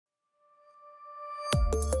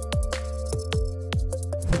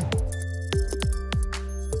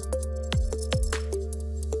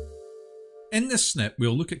In this snip,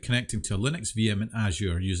 we'll look at connecting to a Linux VM in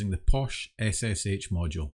Azure using the PoshSsh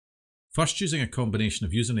module. First using a combination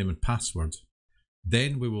of username and password.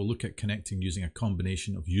 Then we will look at connecting using a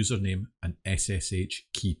combination of username and SSH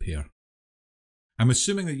key pair. I'm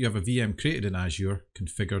assuming that you have a VM created in Azure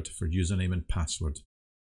configured for username and password,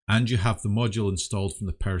 and you have the module installed from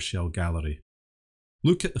the PowerShell gallery.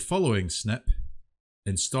 Look at the following snip,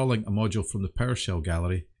 installing a module from the PowerShell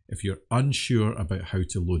gallery if you're unsure about how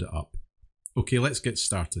to load it up. Okay, let's get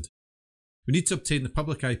started. We need to obtain the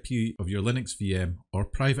public IP of your Linux VM or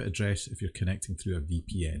private address if you're connecting through a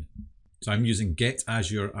VPN. So I'm using get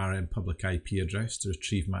Azure RM public IP address to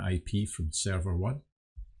retrieve my IP from server 1.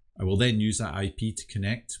 I will then use that IP to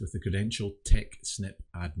connect with the credential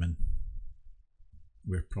techsnipadmin.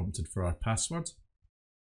 We're prompted for our password.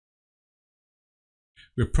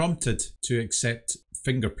 We're prompted to accept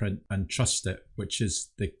fingerprint and trust it, which is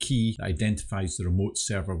the key that identifies the remote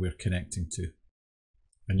server we're connecting to.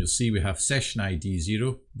 And you'll see we have session ID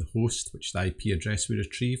 0, the host, which is the IP address we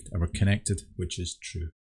retrieved, and we're connected, which is true.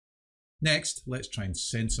 Next, let's try and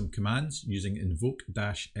send some commands using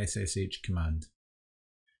invoke-ssh command.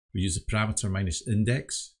 We use the parameter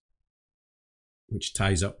 -index, which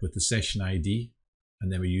ties up with the session ID,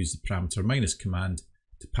 and then we use the parameter minus command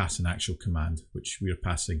to pass an actual command, which we are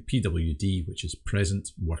passing pwd, which is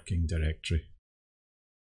present working directory.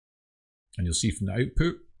 And you'll see from the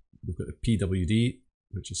output, we've got the pwd,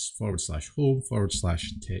 which is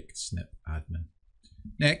 /home/techsnipadmin.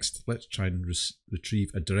 Next, let's try and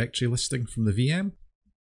retrieve a directory listing from the VM.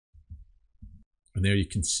 And there you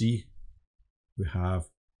can see we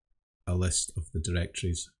have a list of the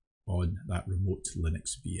directories on that remote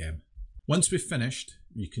Linux VM. Once we've finished,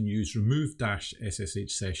 you can use remove-ssh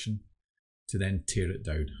session to then tear it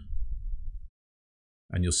down.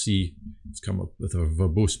 And you'll see it's come up with a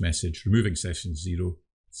verbose message, removing session 0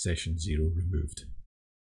 removed.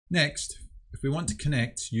 Next, if we want to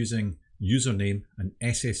connect using username and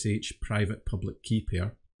SSH private public key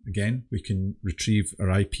pair, again, we can retrieve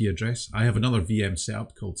our IP address. I have another VM set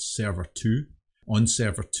up called server 2. On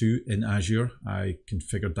server 2 in Azure, I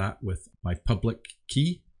configured that with my public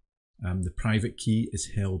key. The private key is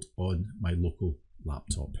held on my local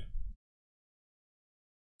laptop.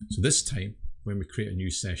 So this time, when we create a new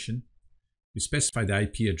session, we specify the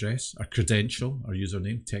IP address, our credential, our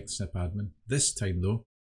username, techsnipadmin. This time though,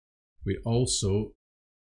 we also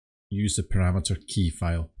use the parameter key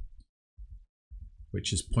file,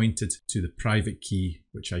 which is pointed to the private key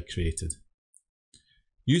which I created.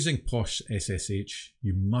 Using PoshSsh,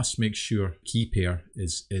 you must make sure key pair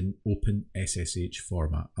is in open SSH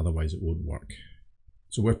format, otherwise it won't work.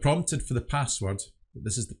 So we're prompted for the password, but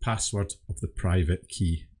this is the password of the private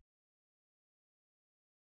key.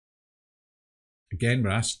 Again,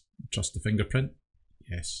 we're asked, trust the fingerprint?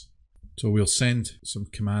 Yes. So we'll send some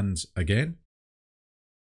commands again.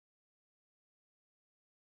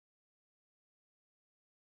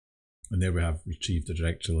 And there we have retrieved a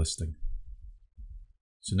directory listing.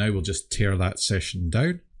 So now we'll just tear that session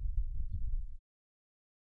down.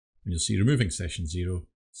 And you'll see removing session 0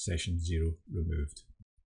 removed.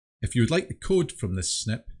 If you would like the code from this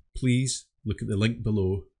snip, please look at the link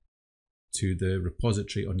below to the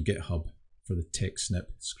repository on GitHub for the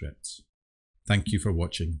TechSnip scripts. Thank you for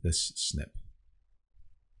watching this snip.